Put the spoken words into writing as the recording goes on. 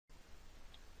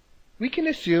we can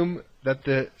assume that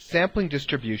the sampling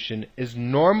distribution is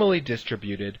normally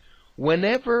distributed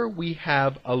whenever we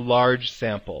have a large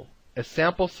sample, a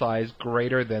sample size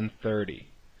greater than 30.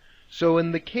 So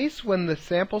in the case when the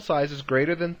sample size is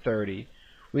greater than 30,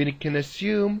 we can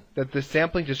assume that the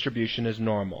sampling distribution is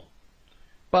normal.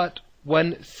 But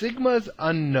when sigma is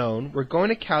unknown, we're going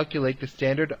to calculate the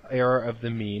standard error of the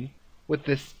mean with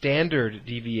the standard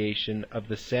deviation of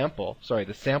the sample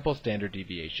standard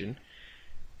deviation.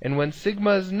 And when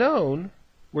sigma is known,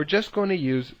 we're just going to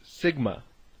use sigma.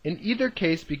 In either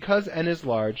case, because n is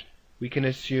large, we can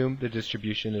assume the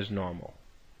distribution is normal.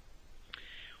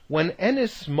 When n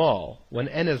is small, when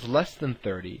n is less than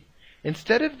 30,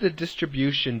 instead of the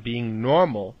distribution being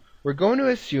normal, we're going to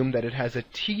assume that it has a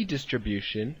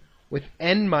t-distribution with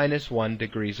n minus 1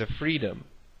 degrees of freedom.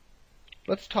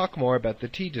 Let's talk more about the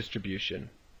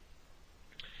t-distribution.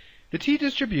 The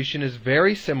t-distribution is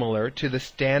very similar to the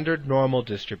standard normal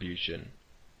distribution.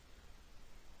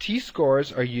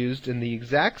 T-scores are used in the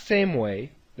exact same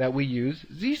way that we use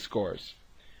z-scores.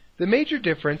 The major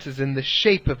difference is in the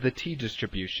shape of the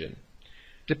t-distribution.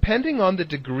 Depending on the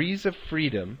degrees of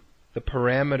freedom, the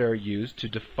parameter used to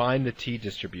define the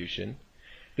t-distribution,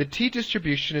 the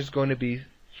t-distribution is going to be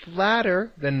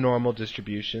flatter than normal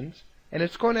distributions, and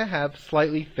it's going to have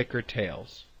slightly thicker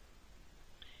tails.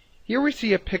 Here we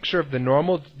see a picture of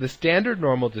the standard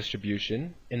normal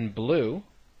distribution in blue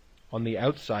on the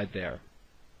outside there.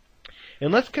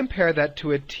 And let's compare that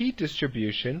to a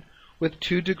t-distribution with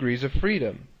 2 degrees of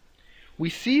freedom. We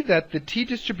see that the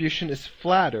t-distribution is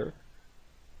flatter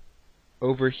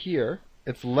over here.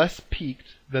 It's less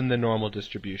peaked than the normal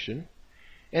distribution.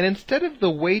 And instead of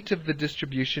the weight of the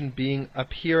distribution being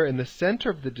up here in the center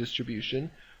of the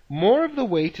distribution, more of the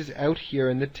weight is out here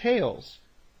in the tails.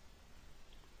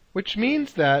 Which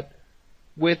means that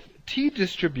with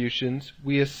t-distributions,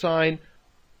 we assign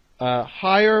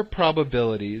higher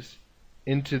probabilities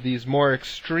into these more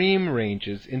extreme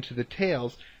ranges, into the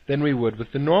tails, than we would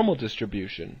with the normal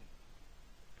distribution.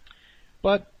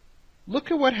 But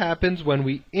look at what happens when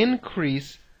we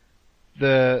increase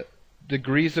the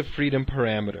degrees of freedom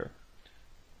parameter.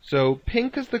 So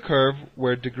pink is the curve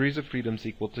where degrees of freedom is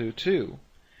equal to 2.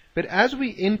 But as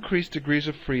we increase degrees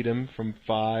of freedom from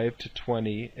 5 to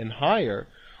 20 and higher,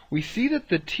 we see that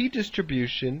the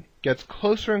t-distribution gets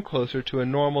closer and closer to a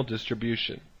normal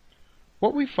distribution.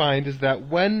 What we find is that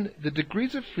when the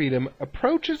degrees of freedom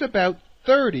approaches about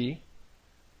 30,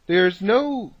 there's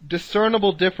no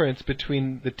discernible difference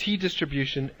between the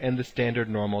t-distribution and the standard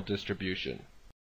normal distribution.